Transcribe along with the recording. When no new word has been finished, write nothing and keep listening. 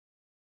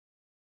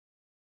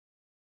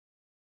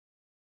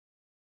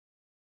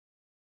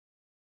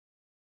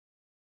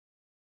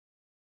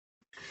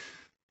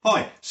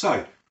Hi,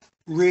 so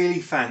really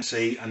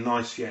fancy a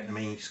nice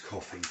Vietnamese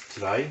coffee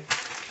today.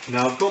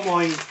 Now I've got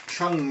my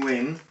Trung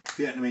Nguyen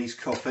Vietnamese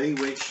coffee,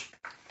 which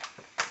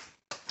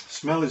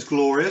smell is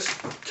glorious.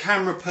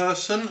 Camera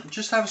person,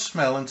 just have a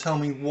smell and tell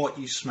me what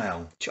you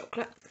smell.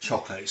 Chocolate.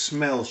 Chocolate, it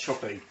smells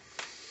chocolatey.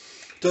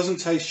 Doesn't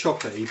taste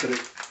chocolatey, but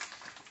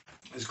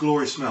it's a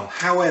glorious smell.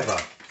 However,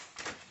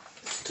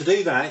 to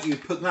do that, you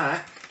put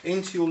that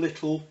into your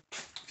little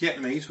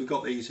Vietnamese. We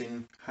got these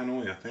in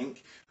Hanoi, I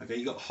think. Okay,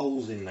 you got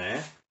holes in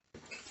there.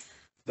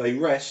 They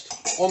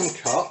rest on the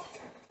cup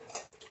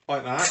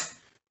like that.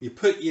 You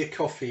put your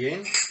coffee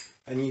in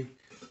and you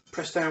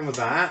press down with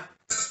that,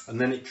 and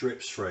then it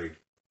drips through.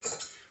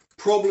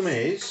 Problem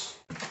is,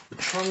 the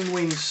Trung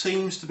Nguyen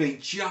seems to be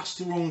just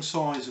the wrong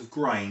size of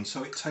grain,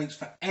 so it takes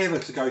forever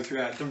to go through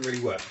that. It doesn't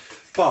really work.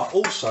 But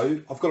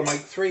also, I've got to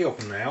make 3 of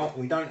them now, and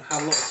we don't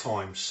have a lot of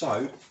time,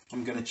 so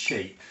I'm going to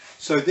cheat.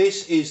 So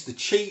this is the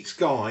cheat's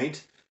guide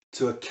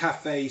to a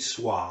café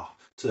soir,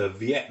 to a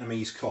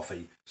Vietnamese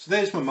coffee. So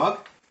there's my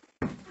mug.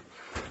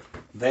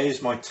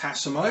 There's my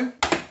Tassimo,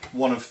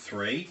 1 of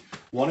 3.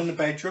 1 in the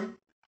bedroom,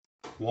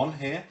 1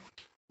 here,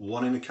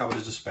 1 in the cupboard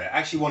as a spare.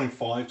 Actually 1 in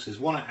 5, because there's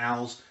 1 at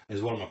Al's,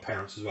 there's 1 at my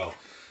parents' as well.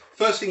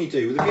 First thing you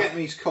do with a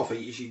Vietnamese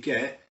coffee is you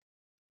get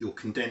your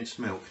condensed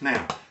milk.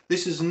 Now,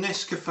 this is a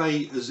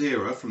Nescafe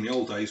Azera from the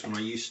old days when I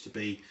used to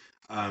be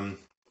an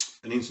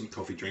instant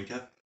coffee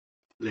drinker.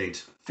 Lid.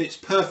 Fits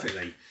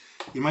perfectly.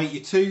 You make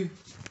your 2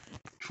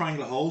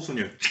 triangular holes on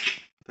your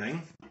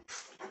thing,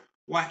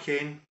 whack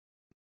in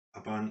a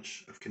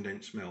bunch of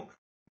condensed milk.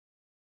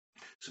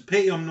 It's a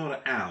pity I'm not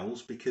at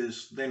Al's,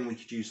 because then we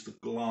could use the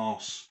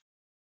glass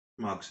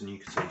mugs and you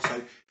can see.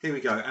 So here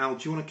we go. Al,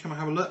 do you want to come and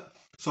have a look?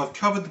 So I've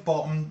covered the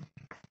bottom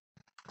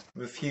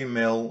with a few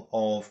mil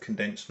of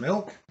condensed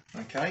milk.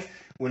 Okay,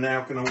 we're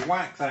now going to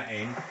whack that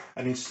in,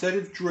 and instead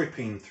of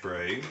dripping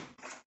through,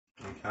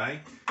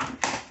 okay,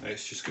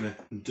 it's just going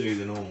to do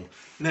the normal.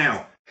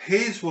 Now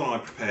here's one I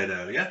prepared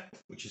earlier,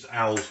 which is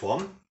Al's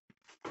one.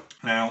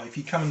 Now if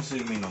you come and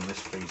zoom in on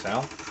this please,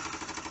 Al.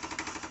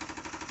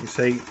 You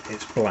see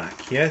it's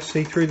black, yeah?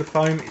 See through the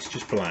foam, it's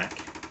just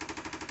black.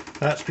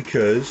 That's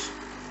because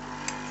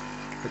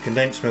the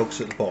condensed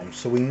milk's at the bottom.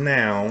 So we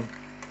now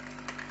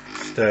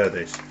stir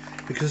this.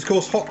 Because of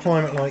course hot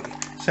climate like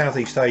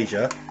Southeast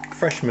Asia,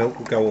 fresh milk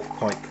will go off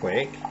quite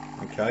quick,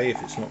 okay, if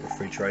it's not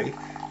refrigerated.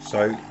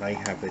 So they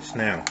have this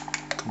now.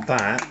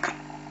 That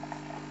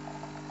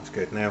is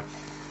good. Now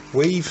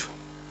we've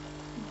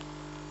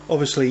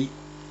obviously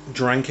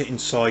drank it in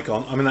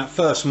Saigon. I mean, that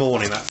first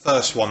morning, that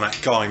first one that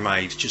guy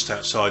made just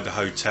outside the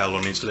hotel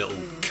on his little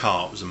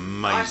cart was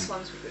amazing.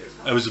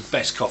 It was the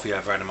best coffee I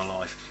ever had in my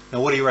life. Now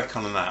what do you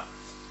reckon on that?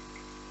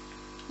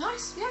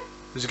 Nice, yeah.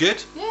 Was it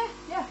good? Yeah,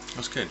 yeah.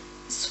 That's good.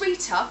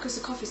 Sweeter because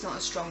the coffee's not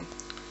as strong.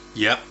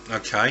 Yep,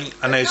 okay.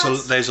 And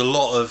there's a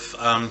lot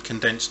of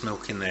condensed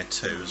milk in there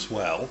too as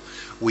well.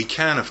 We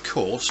can of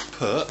course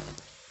put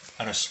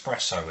an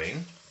espresso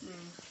in,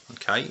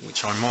 okay,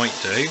 which I might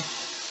do.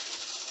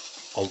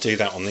 I'll do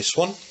that on this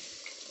one,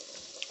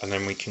 and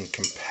then we can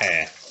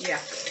compare. Yeah.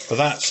 But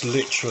that's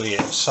literally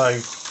it. So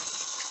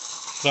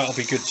that'll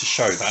be good to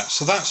show that.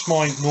 So that's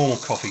my normal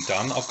coffee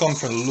done. I've gone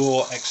for a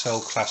L'Or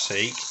XL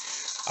Classique.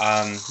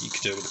 You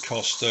could do it with a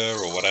Costa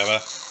or whatever,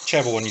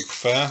 whichever one you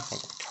prefer. I've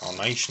got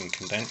Carnation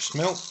condensed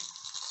milk.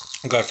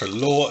 I'll go for a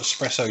L'Or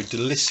Espresso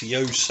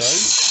Delicioso.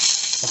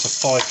 That's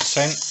a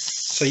 5%.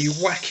 So you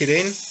whack it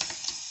in.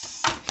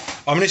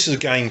 I mean, this is a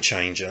game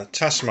changer.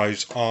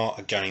 Tassimos are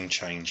a game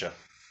changer.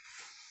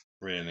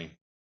 Really.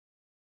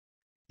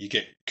 You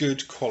get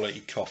good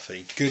quality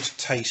coffee, good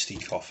tasty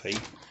coffee,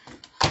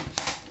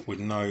 with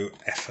no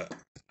effort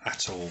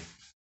at all.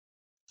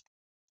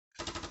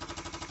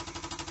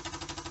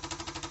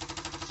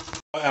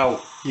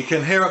 Well, you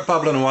can hear it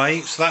bubbling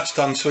away, so that's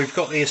done. So we've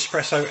got the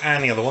espresso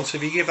and the other one. So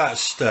if you give that a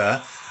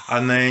stir,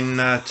 and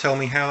then tell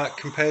me how that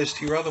compares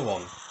to your other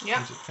one.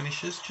 Yeah. As it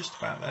finishes, just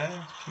about there.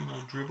 A few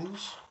more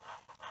dribbles.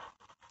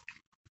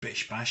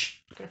 Bish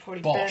bash. I'm gonna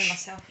probably Bosch. burn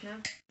myself now.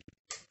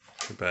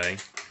 Could be.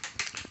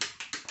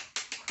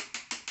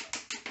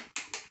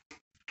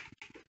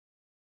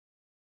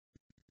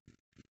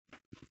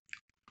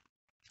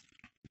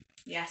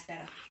 Yeah, it's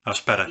better.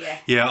 That's better.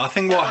 Yeah, I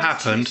think what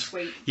happened.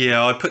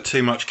 Yeah, I put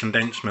too much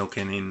condensed milk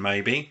in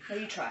maybe. Well,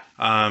 you try.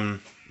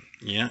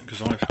 Yeah,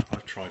 because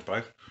I've tried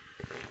both.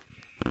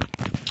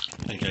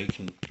 There you go, you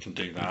can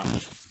do that.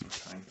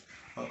 Okay.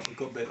 I've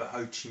got a bit of a Ho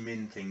Chi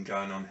Minh thing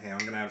going on here. I'm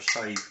going to have a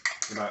shave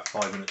in about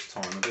 5 minutes'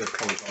 time. I do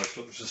apologise.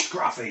 Look, it's a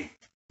scruffy.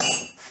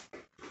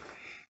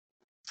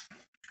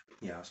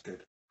 Yeah, that's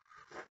good.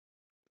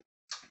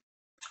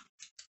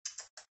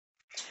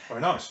 Very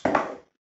nice.